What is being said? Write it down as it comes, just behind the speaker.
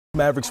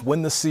Mavericks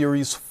win the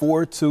series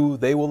 4-2.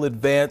 They will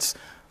advance.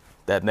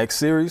 That next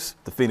series,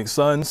 the Phoenix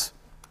Suns,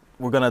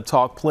 we're going to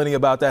talk plenty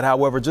about that.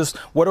 However, just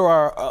what are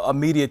our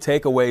immediate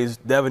takeaways?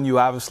 Devin, you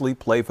obviously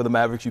play for the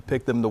Mavericks. You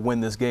picked them to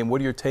win this game.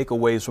 What are your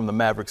takeaways from the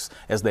Mavericks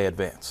as they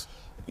advance?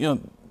 You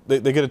know,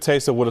 they get a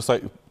taste of what it's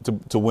like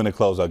to win a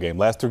closeout game.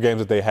 Last 3 games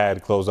that they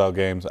had, closeout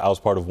games, I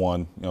was part of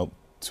one.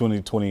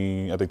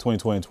 2020, I think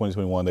 2020 and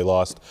 2021, they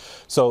lost.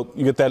 So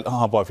you get that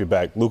hump off your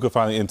back. Luka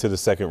finally into the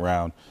second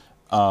round.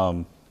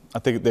 I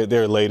think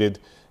they're elated.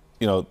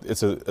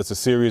 It's a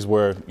series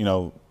where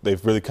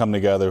they've really come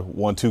together.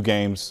 Won 2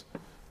 games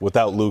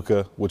without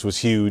Luka, which was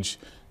huge.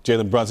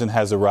 Jalen Brunson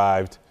has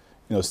arrived.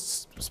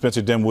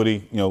 Spencer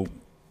Dinwiddie.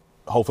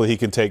 Hopefully he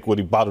can take what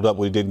he bottled up,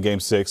 what he did in Game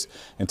 6,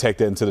 and take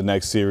that into the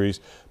next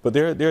series. But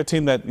they're a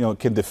team that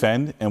can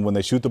defend, and when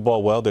they shoot the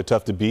ball well, they're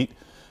tough to beat.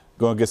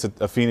 Going against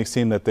a Phoenix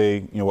team that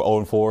they were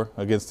 0-4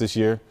 against this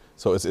year,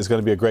 so it's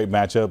going to be a great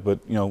matchup. But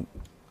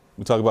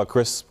we talk about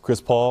Chris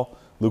Paul,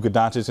 Luka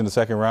Doncic in the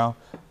second round.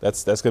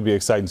 That's going to be an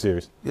exciting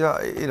series. Yeah,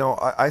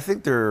 I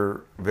think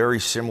they're very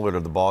similar to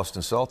the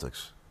Boston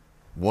Celtics.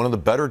 One of the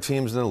better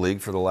teams in the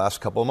league for the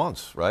last couple of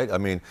months, right? I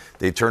mean,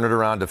 they turned it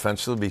around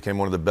defensively, became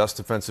one of the best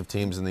defensive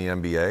teams in the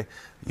NBA.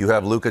 You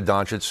have Luka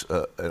Doncic,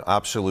 an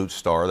absolute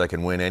star that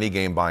can win any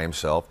game by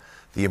himself.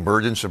 The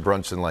emergence of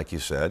Brunson, like you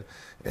said.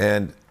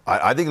 And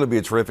I think it'll be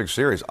a terrific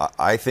series.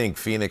 I think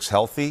Phoenix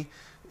healthy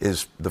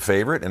is the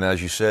favorite. And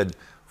as you said,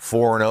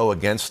 4-0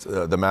 against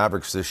the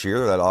Mavericks this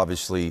year. That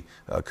obviously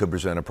could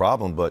present a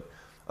problem. But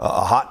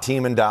a hot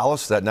team in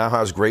Dallas that now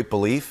has great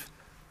belief.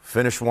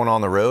 Finished one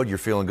on the road. You're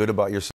feeling good about yourself.